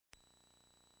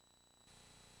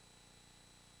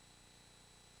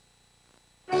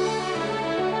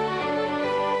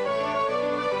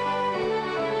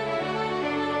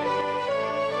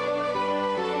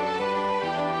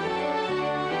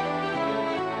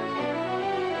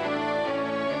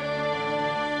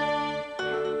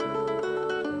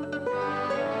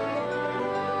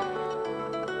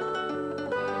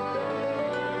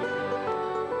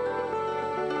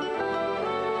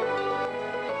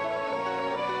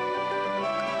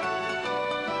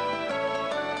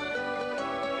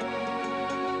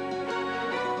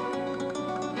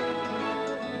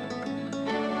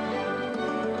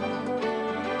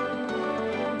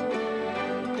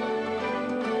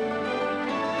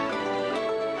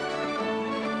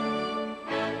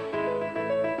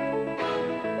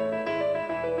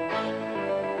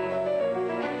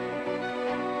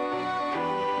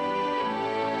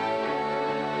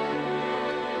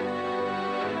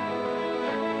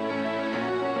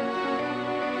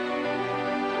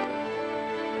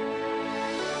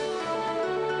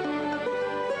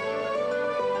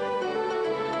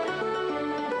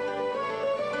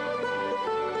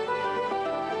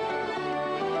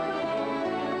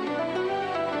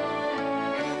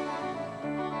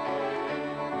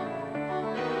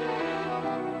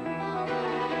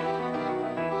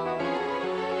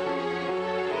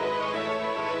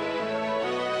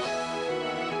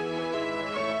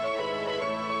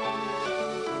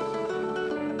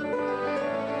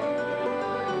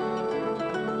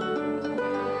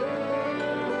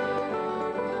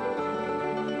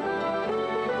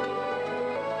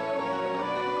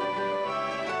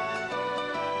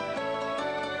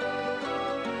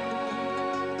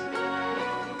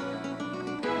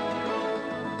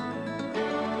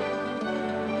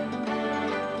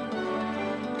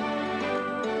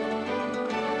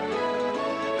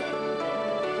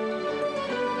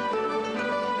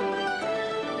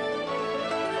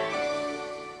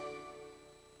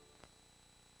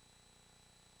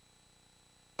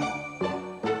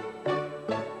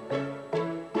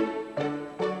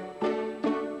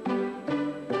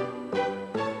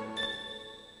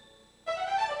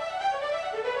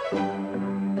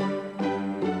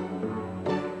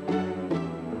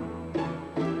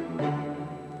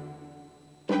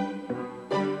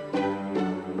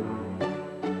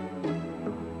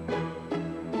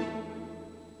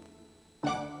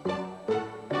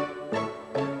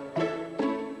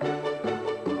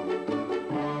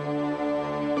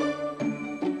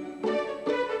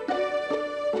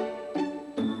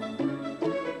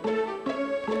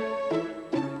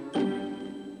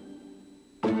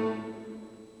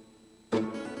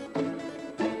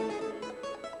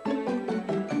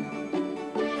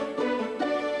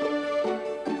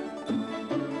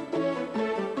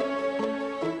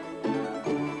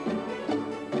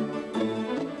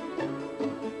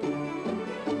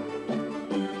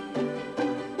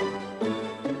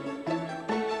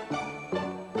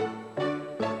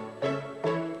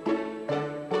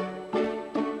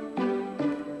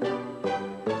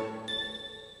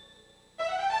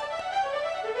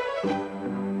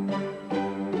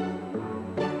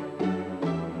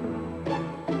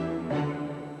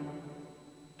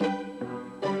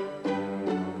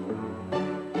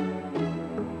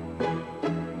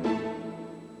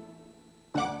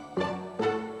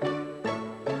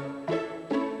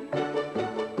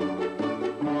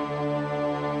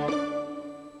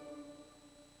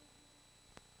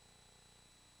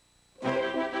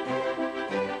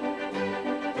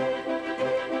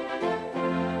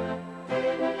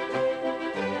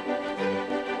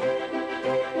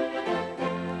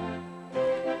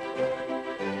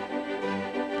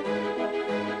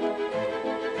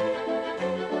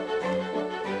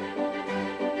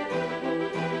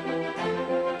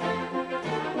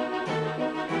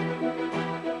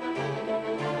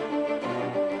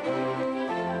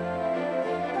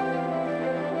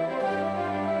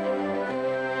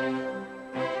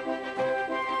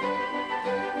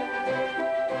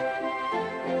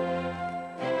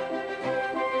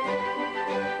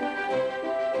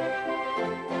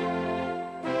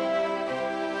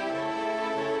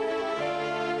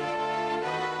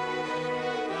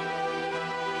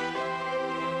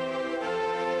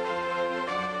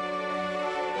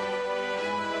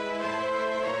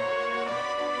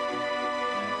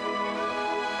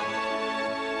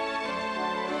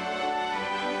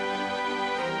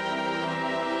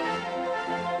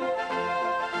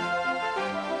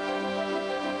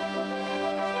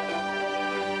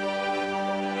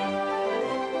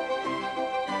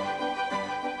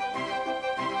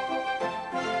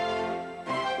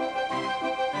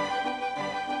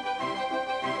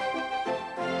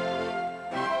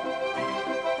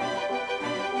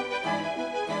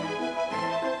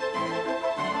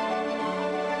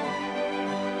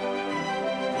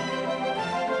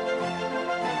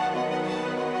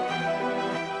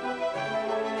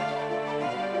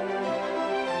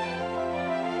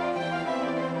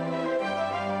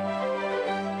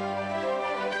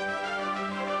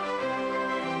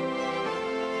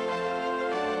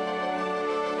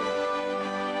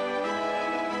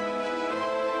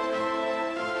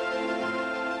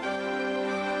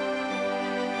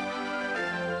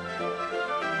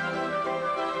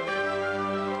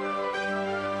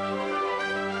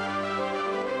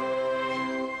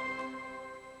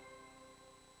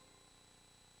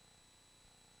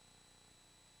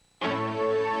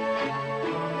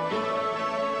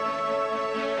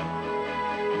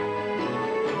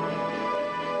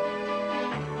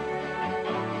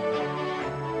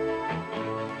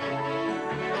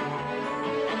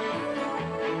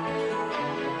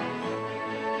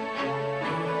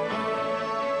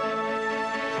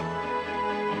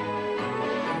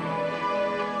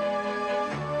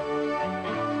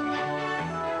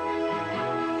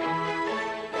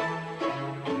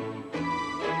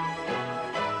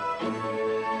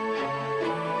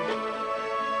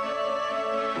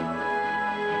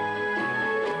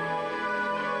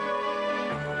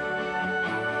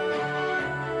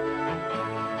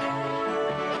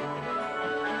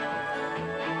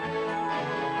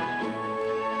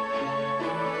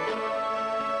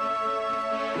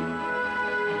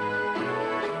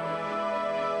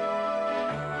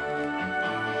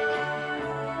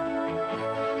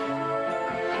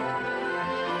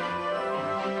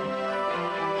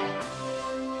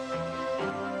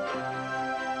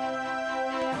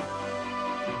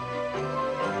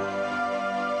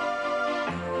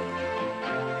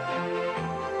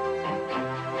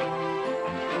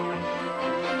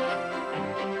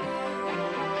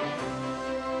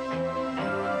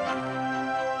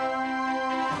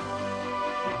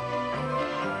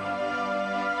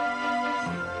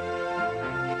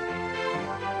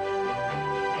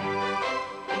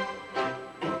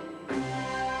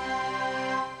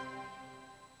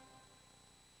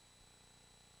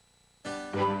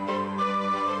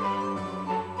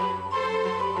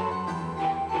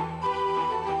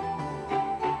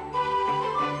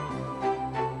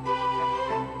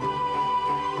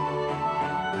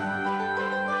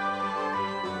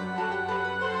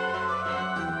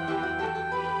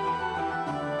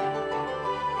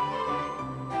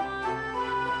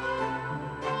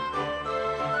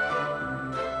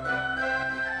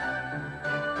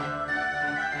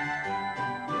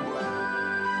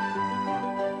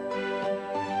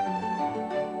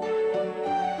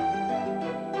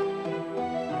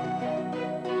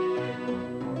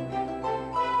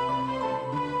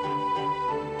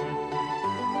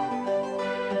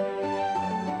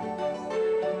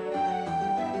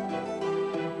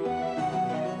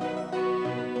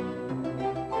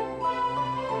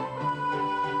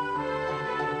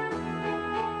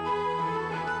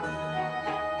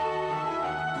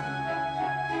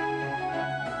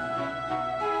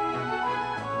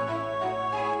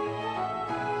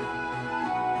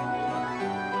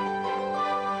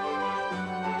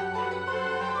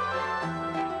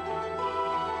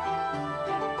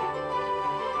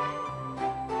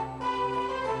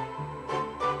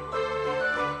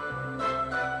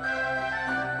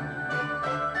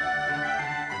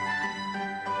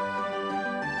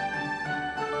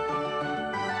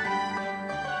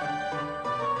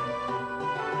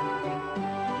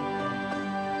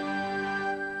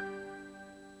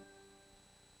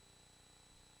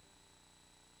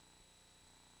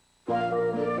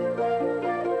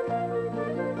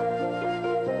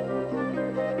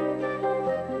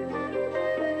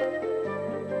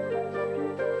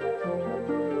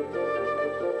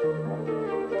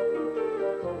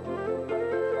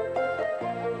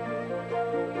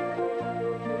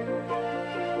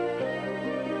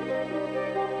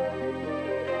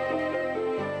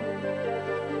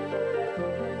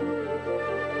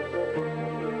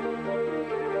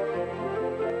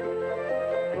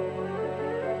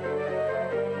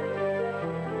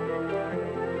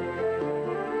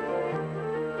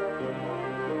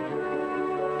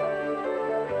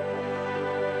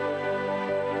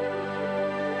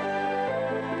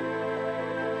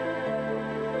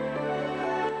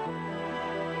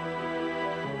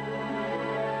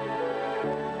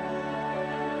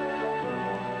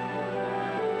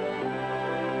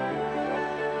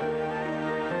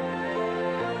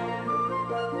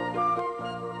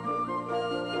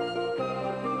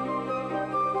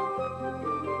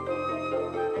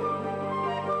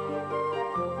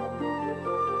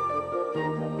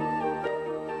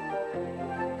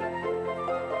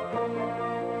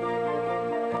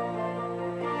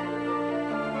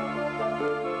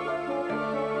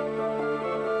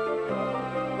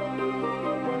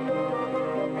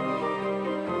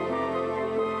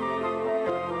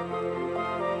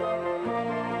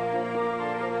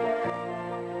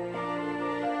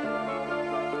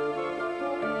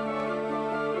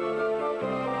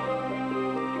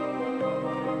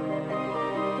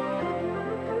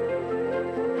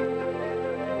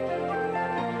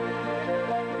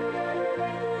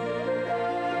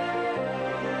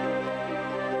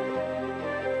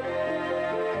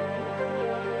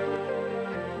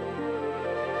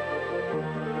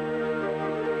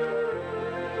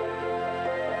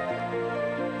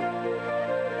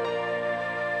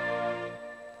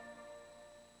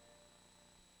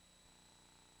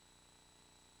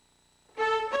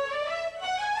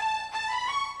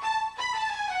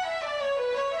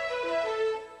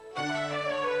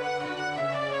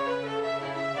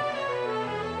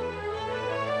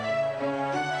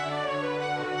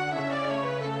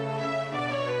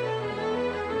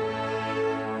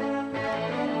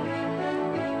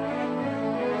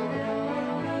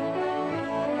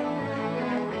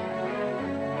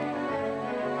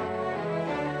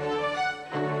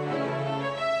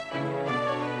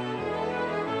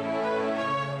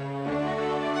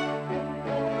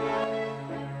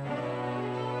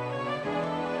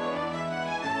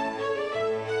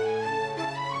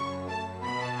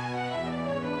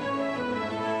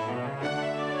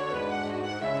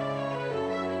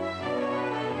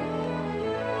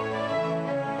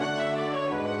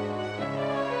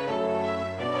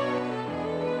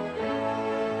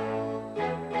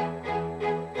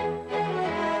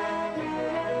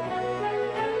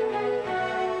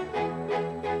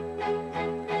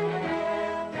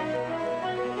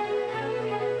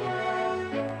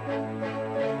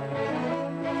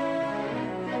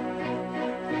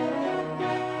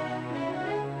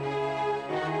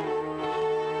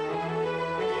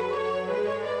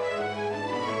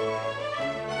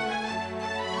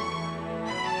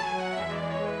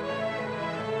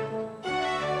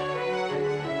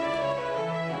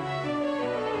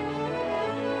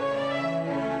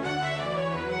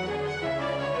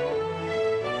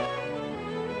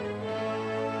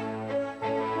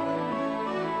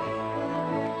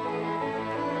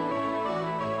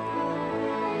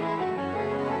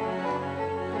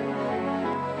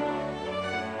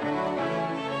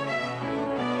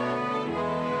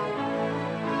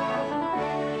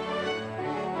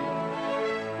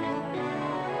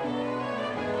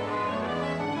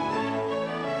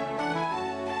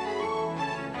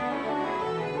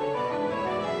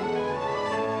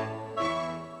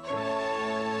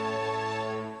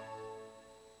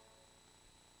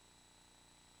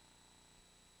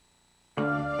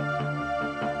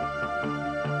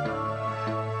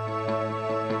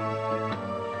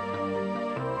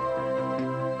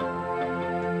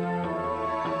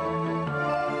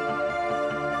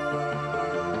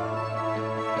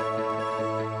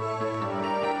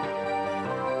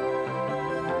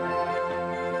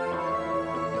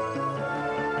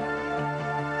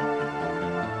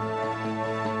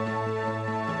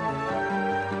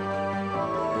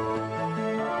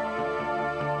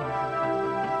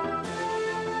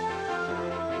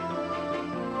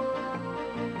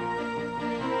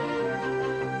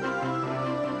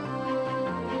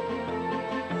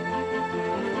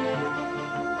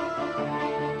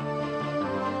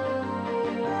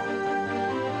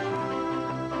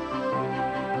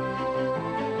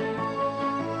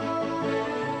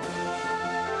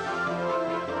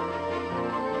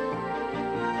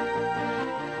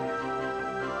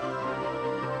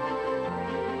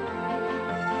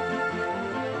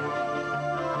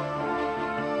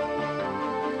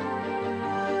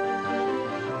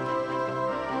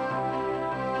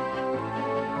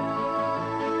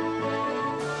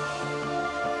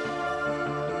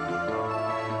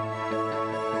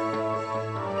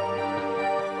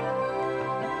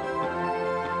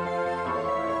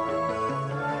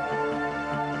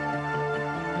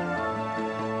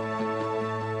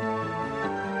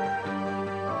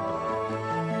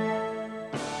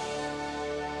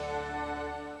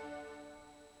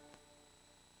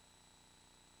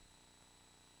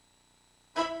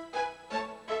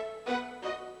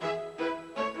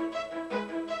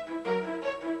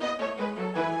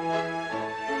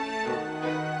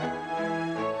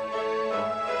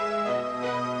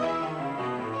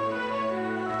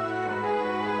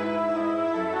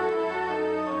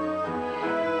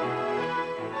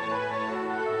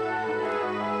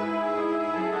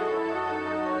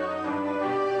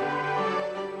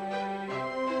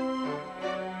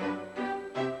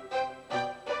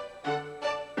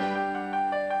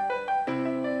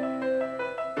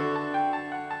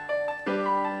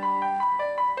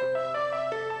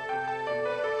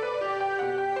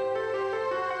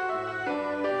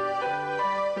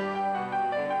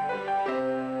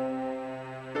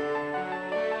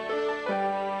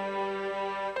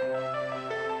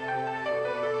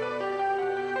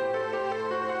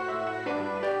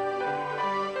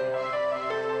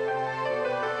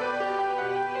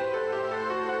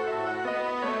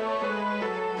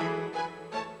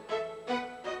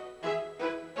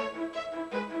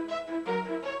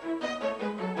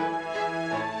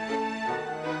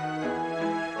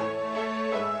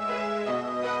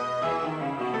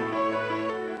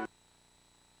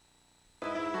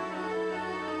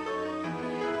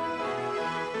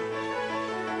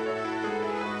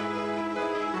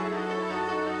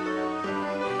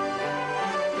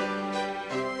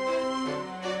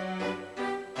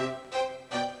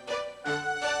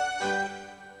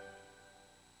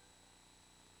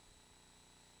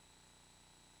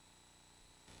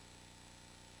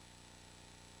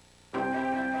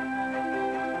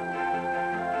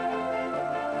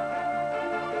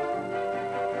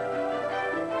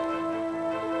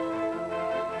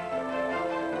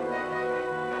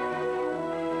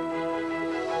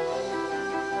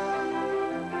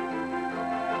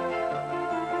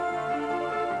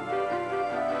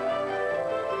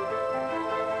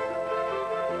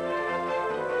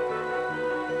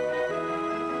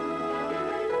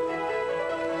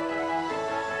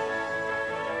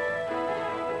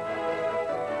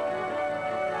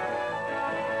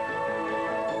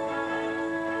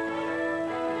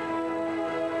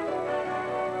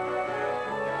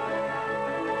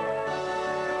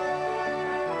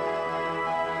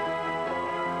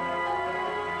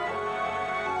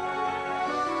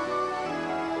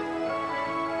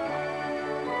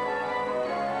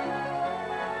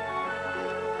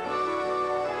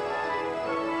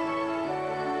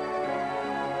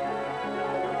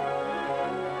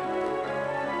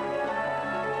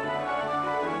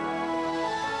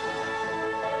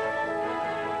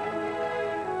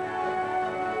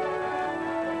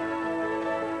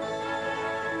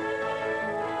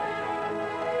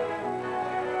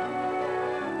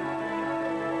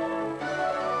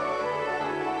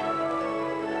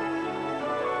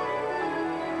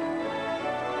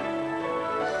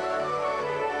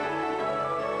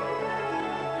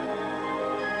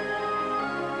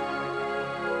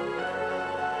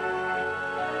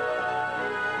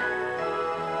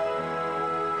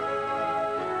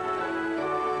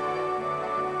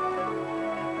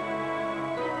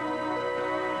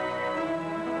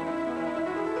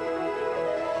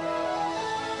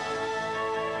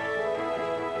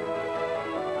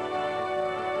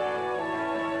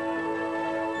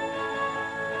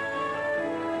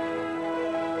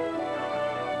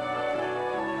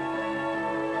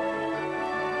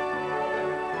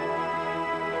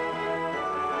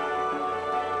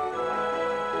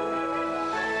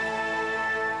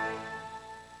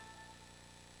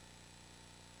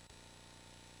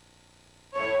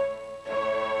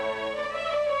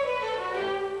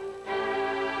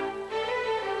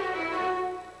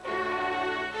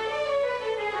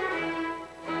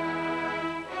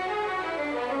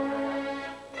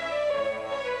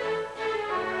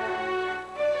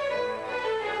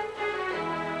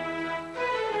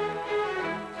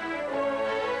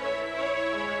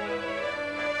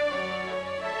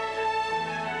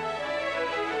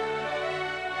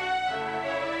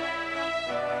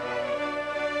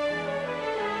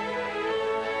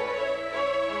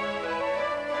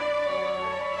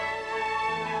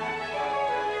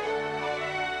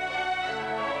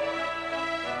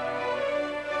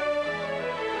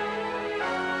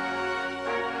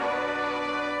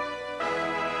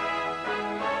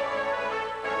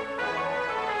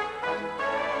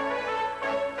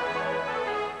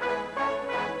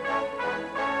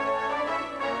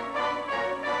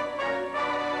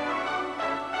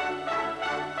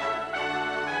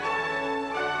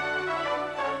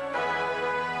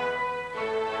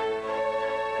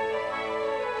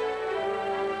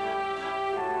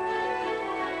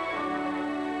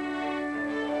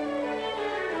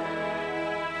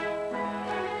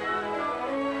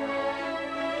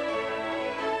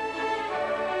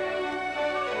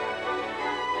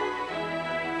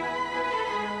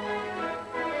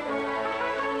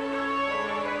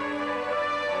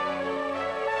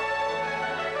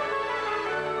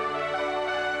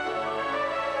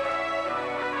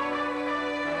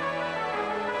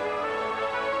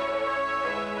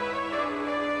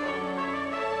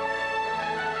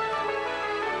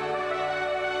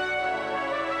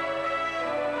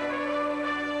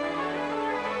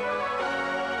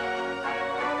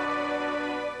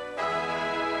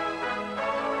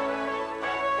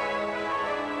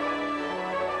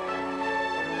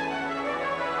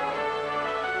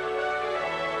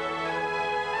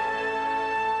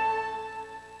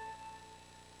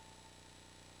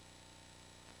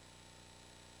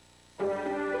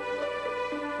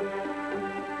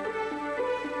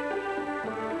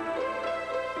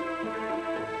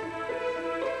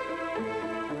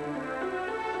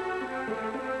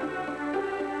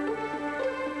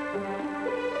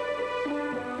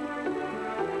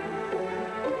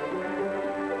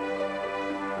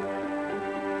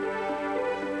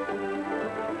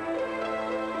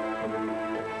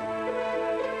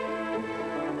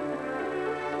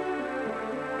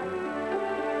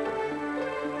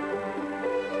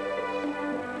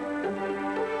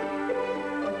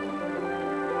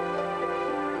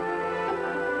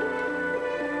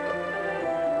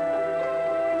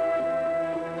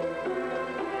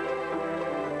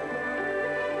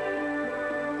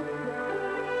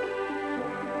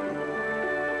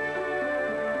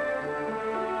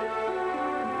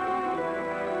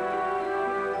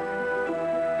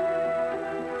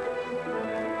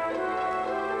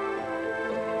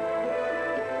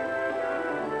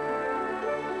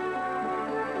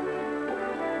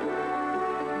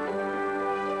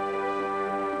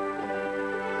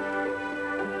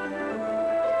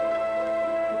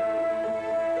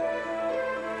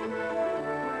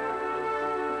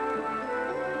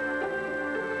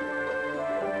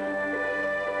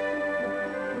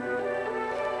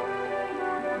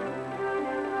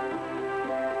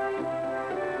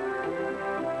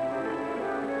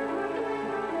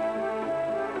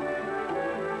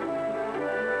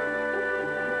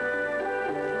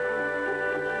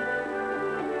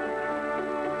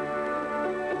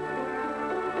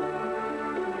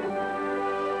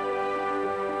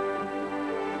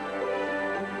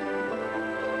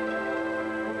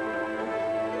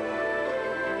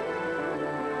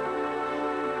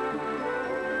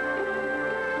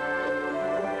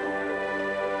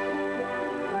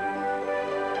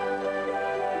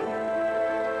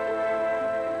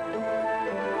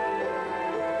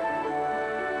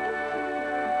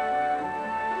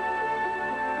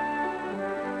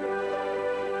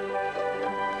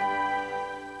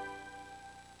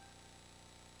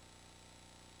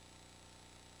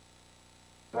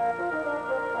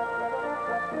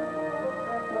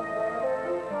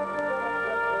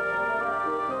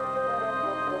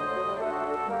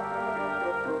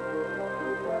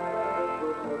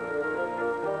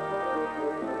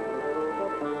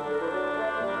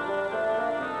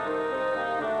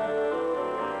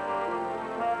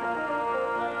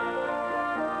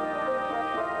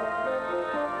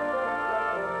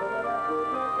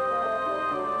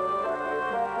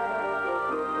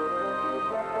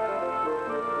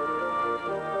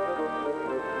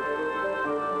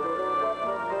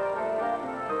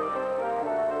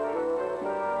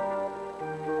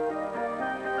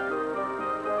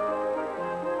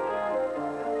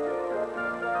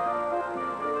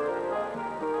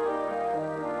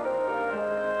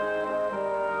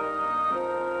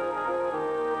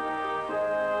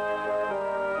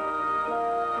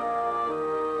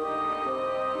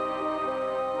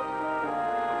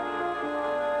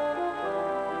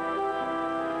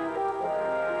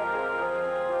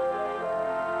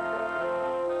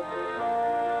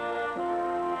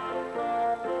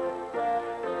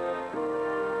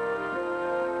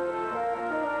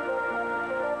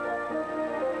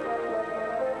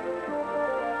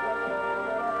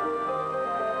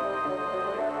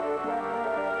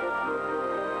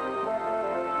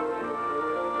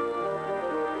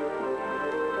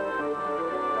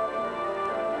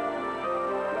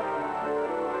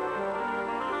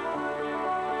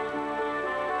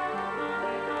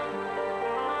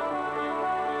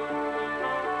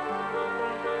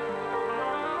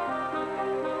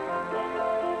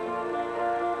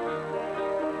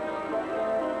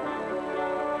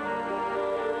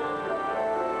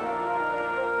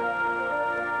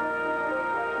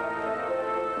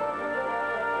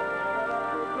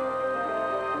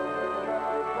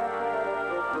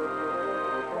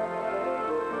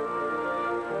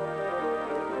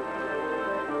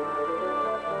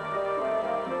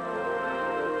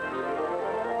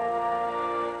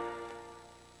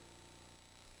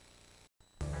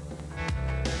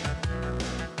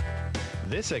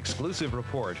This exclusive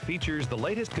report features the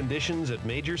latest conditions at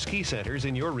major ski centers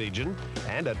in your region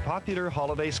and at popular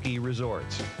holiday ski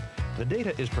resorts. The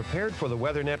data is prepared for the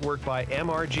Weather Network by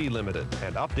MRG Limited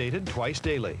and updated twice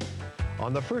daily.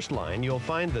 On the first line, you'll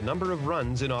find the number of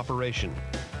runs in operation.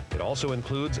 It also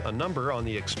includes a number on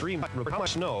the extreme how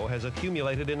much snow has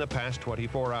accumulated in the past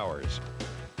 24 hours.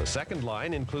 The second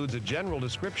line includes a general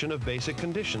description of basic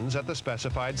conditions at the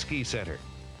specified ski center.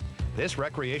 This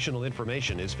recreational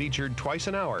information is featured twice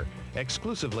an hour,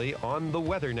 exclusively on the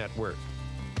Weather Network.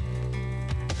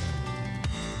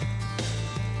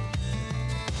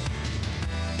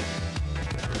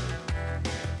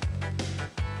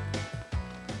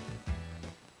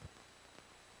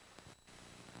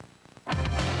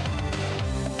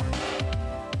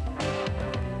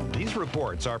 These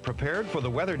reports are prepared for the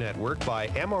Weather Network by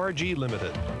MRG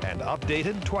Limited and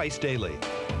updated twice daily.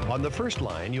 On the first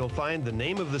line, you'll find the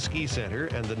name of the ski center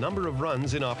and the number of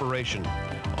runs in operation.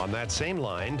 On that same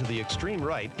line, to the extreme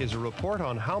right, is a report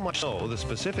on how much snow the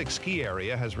specific ski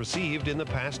area has received in the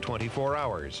past 24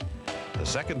 hours. The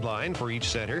second line for each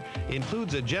center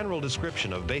includes a general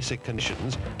description of basic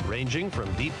conditions, ranging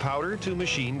from deep powder to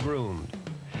machine groomed.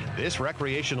 This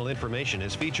recreational information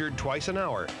is featured twice an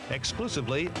hour,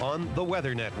 exclusively on the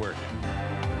Weather Network.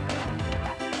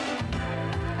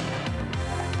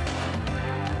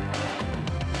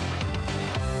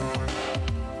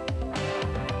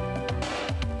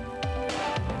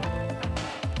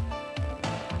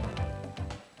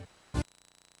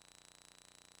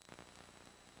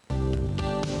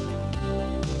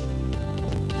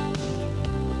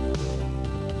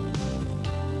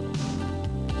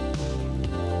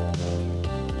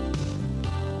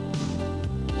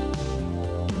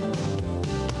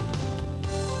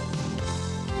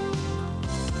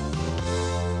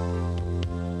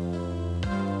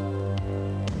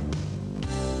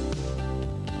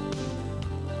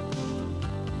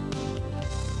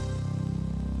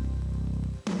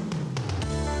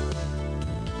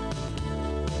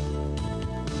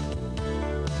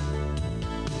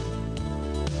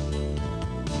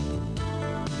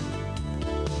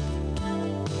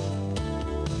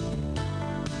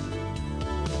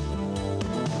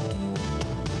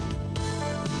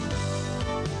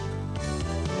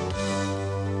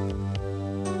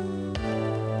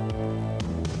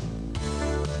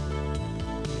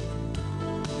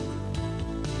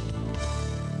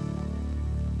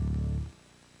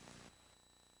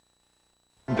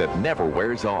 That never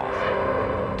wears off.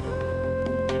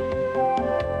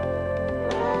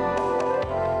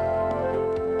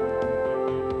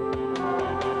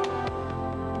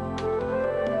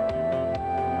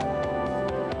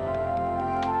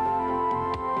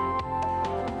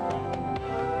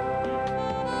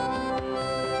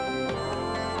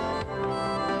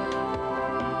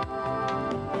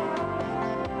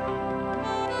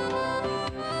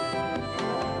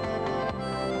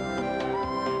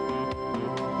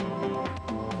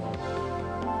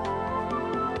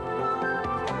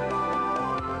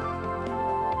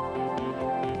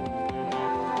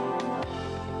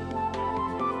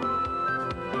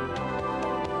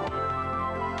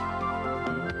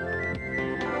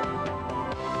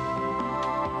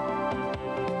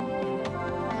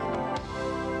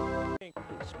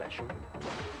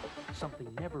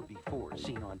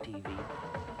 seen on TV?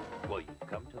 Well, you've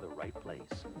come to the right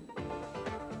place.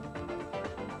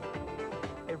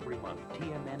 Every month,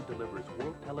 TMN delivers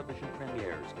world television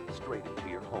premieres straight into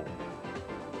your home.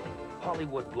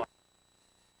 Hollywood blockbusters,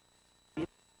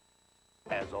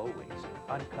 as always,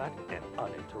 uncut and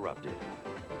uninterrupted.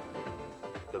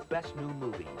 The best new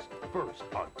movies, first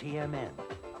on TMN,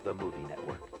 the movie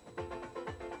network.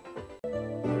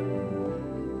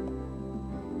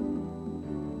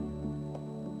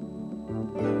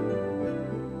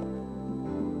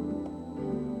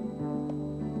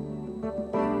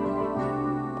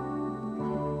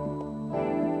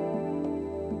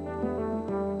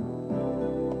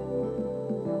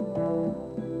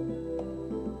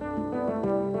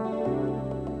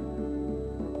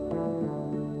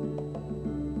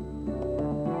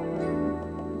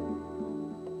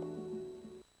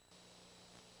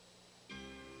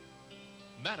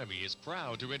 Mattamy is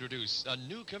proud to introduce a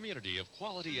new community of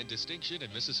quality and distinction in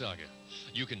Mississauga.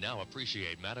 You can now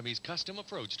appreciate Mattamy's custom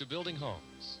approach to building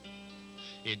homes.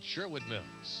 In Sherwood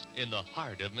Mills, in the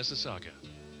heart of Mississauga.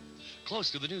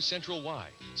 Close to the new Central Y,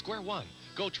 Square One,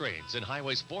 GO trains, and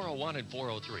Highways 401 and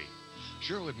 403.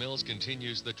 Sherwood Mills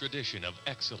continues the tradition of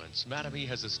excellence Mattamy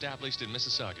has established in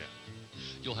Mississauga.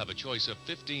 You'll have a choice of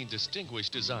 15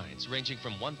 distinguished designs ranging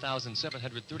from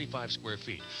 1,735 square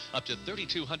feet up to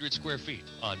 3,200 square feet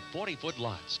on 40-foot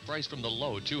lots priced from the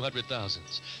low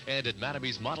 200,000s. And at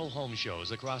Mattamy's model home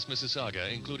shows across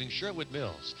Mississauga, including Sherwood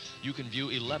Mills, you can view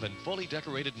 11 fully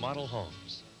decorated model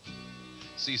homes.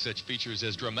 See such features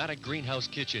as dramatic greenhouse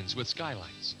kitchens with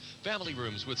skylights, family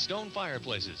rooms with stone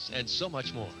fireplaces, and so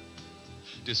much more.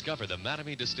 Discover the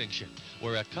Mattamy distinction,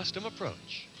 where a custom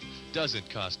approach doesn't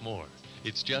cost more.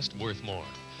 It's just worth more.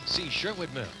 See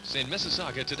Sherwood Mills in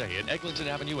Mississauga today at Eglinton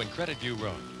Avenue and Credit View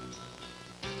Road.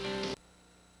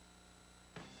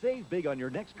 Save big on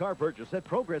your next car purchase at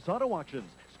Progress Auto Auctions,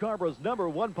 Scarborough's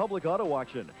 #1 public auto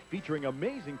auction, featuring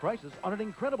amazing prices on an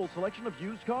incredible selection of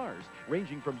used cars,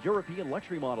 ranging from European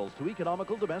luxury models to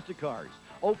economical domestic cars.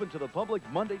 Open to the public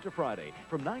Monday to Friday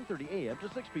from 9:30 a.m. to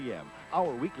 6 p.m.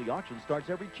 Our weekly auction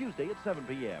starts every Tuesday at 7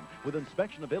 p.m. with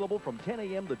inspection available from 10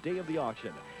 a.m. the day of the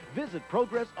auction. Visit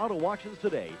Progress Auto Auctions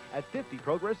today at 50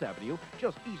 Progress Avenue,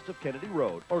 just east of Kennedy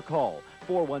Road, or call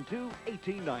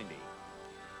 412-1890.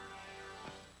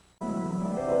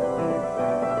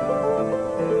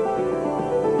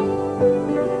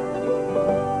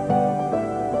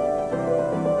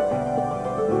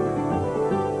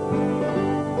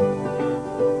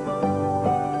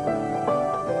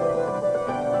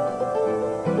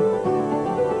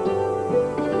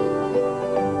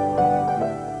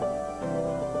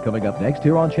 Coming up next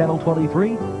here on Channel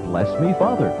 23, Bless Me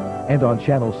Father. And on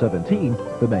Channel 17,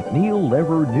 the McNeil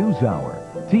Lever News Hour.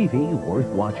 TV worth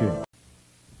watching.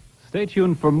 Stay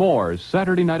tuned for more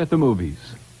Saturday Night at the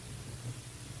Movies.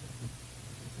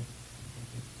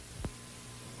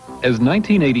 As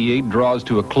 1988 draws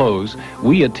to a close,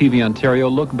 we at TV Ontario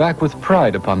look back with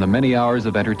pride upon the many hours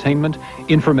of entertainment,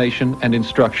 information, and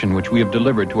instruction which we have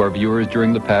delivered to our viewers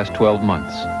during the past 12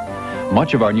 months.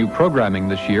 Much of our new programming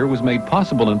this year was made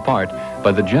possible in part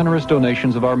by the generous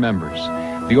donations of our members,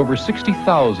 the over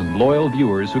 60,000 loyal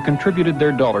viewers who contributed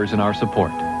their dollars in our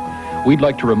support. We'd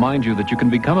like to remind you that you can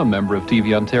become a member of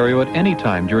TV Ontario at any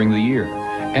time during the year,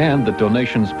 and that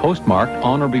donations postmarked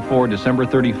on or before December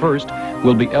 31st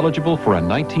will be eligible for a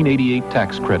 1988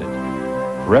 tax credit.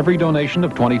 For every donation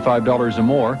of $25 or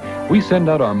more, we send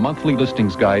out our monthly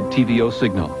listings guide, TVO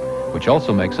Signal, which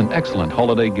also makes an excellent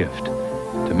holiday gift.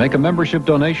 To make a membership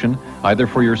donation, either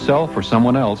for yourself or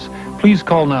someone else, please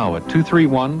call now at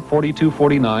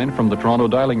 231-4249 from the Toronto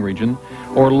dialing region,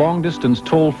 or long-distance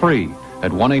toll-free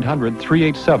at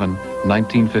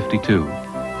 1-800-387-1952.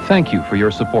 Thank you for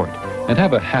your support, and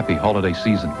have a happy holiday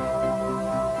season.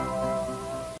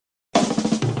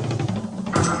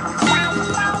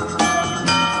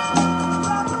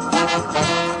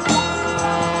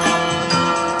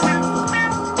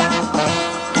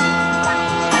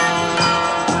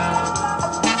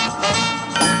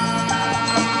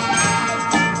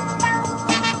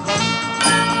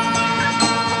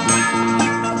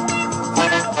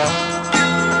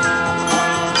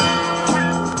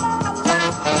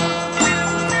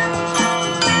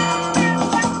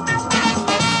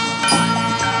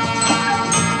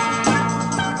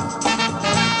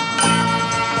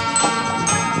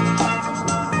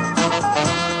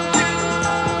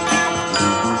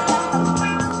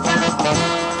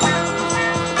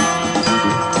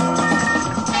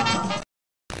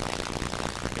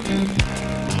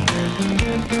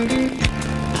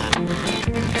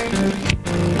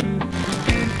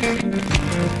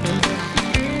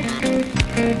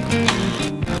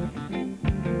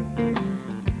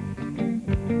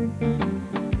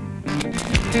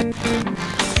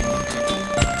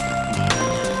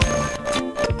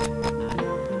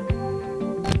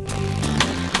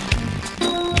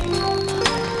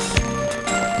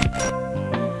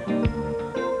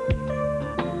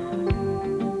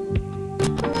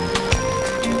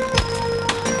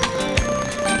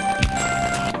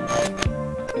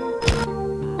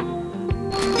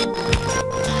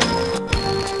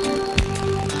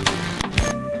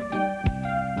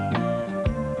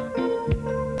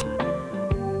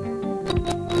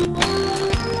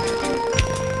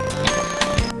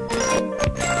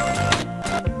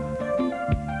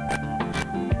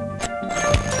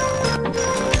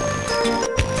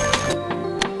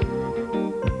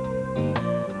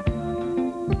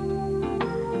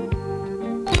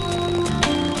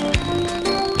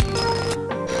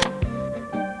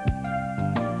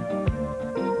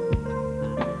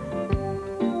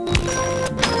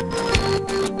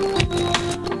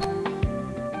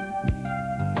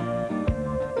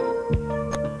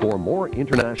 For more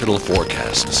international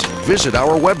forecasts, visit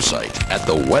our website at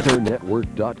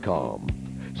theweathernetwork.com.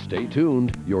 Stay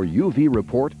tuned. Your UV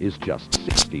report is just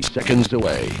 60 seconds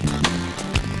away.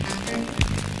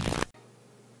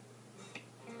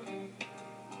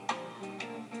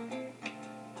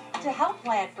 To help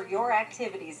plan for your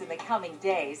activities in the coming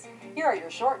days, here are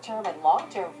your short-term and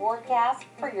long-term forecasts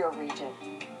for your region.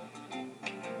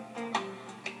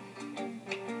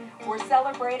 We're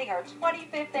celebrating our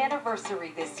 25th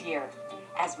anniversary this year.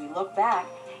 As we look back,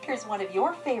 here's one of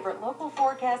your favorite local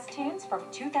forecast tunes from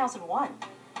 2001.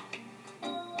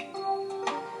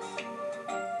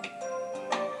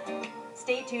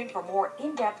 Stay tuned for more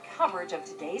in-depth coverage of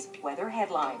today's weather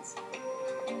headlines.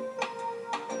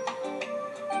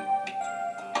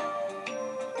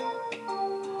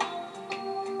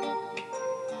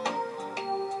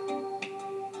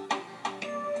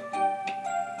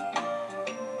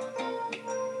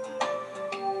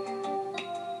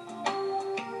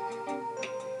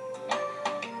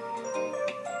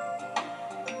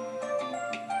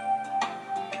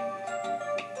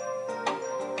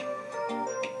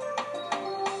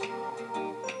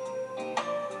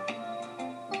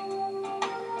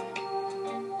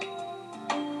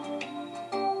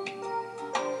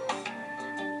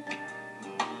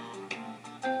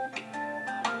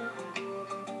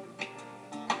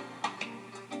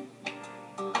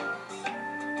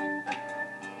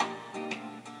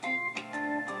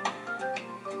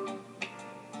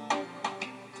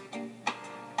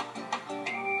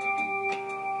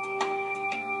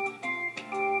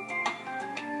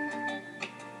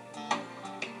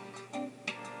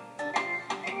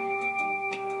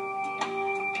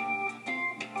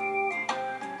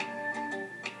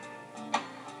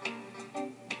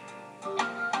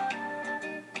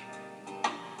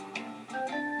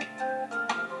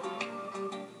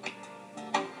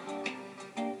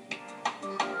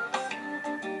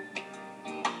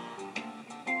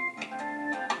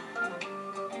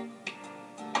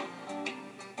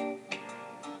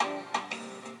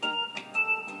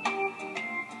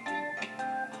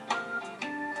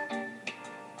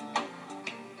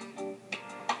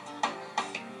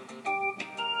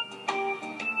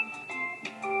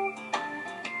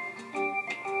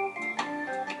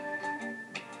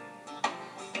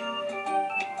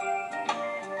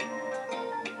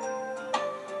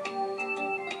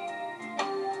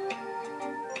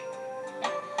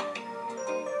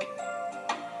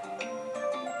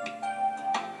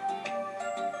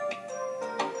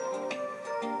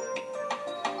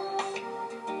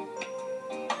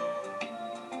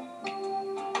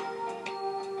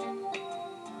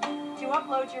 To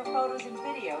upload your photos and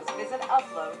videos, visit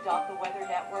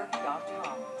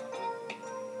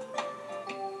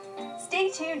upload.theweathernetwork.com. Stay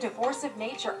tuned to Force of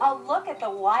Nature, a look at the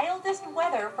wildest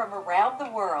weather from around the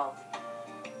world.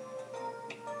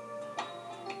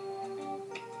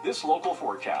 This local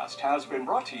forecast has been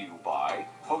brought to you by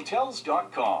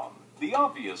Hotels.com, the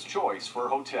obvious choice for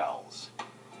hotels.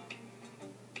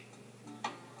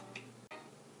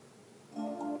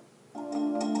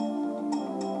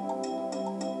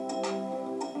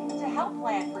 To help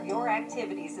plan for your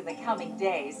activities in the coming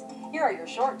days, here are your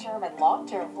short-term and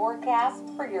long-term forecasts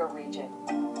for your region.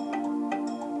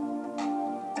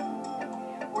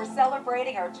 We're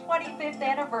celebrating our 25th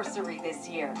anniversary this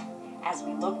year. As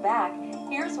we look back,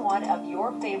 here's one of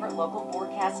your favorite local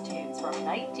forecast tunes from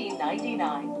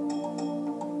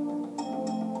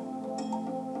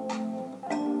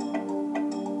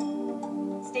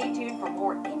 1999. Stay tuned for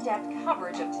more in-depth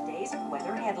coverage of today's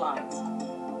weather headlines.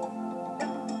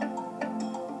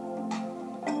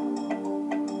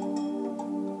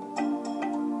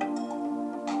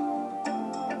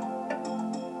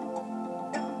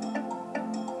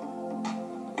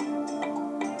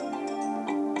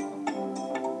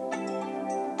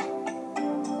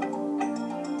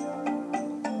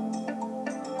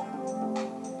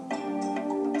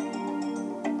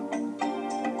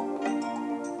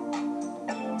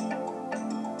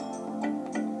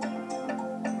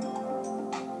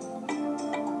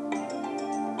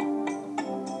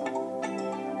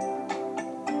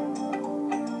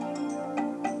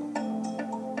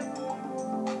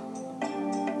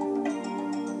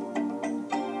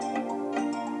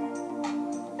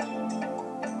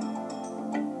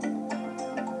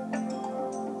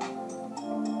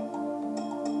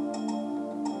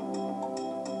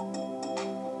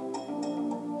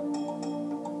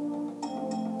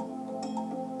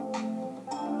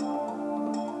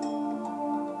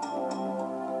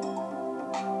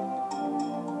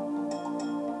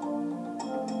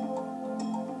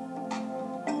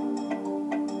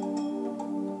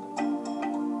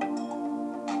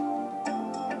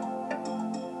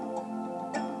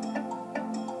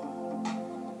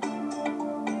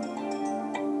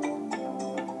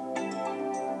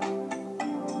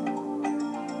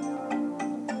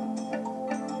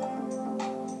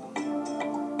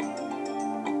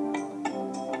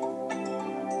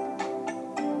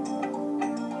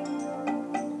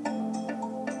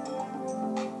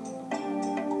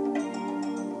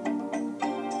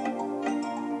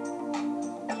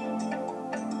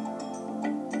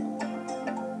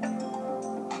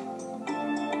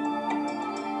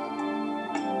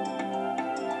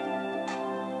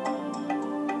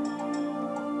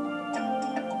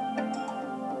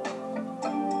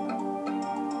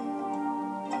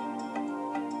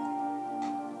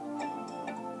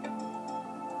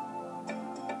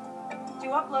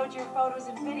 upload your photos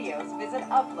and videos, visit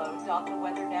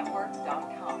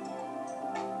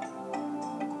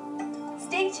upload.theweathernetwork.com.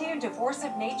 Stay tuned to Force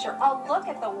of Nature, a look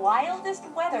at the wildest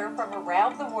weather from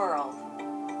around the world.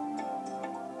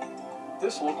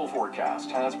 This local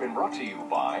forecast has been brought to you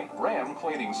by Ram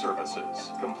Cleaning Services.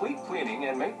 Complete cleaning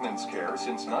and maintenance care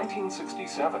since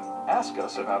 1967. Ask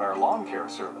us about our lawn care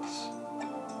service.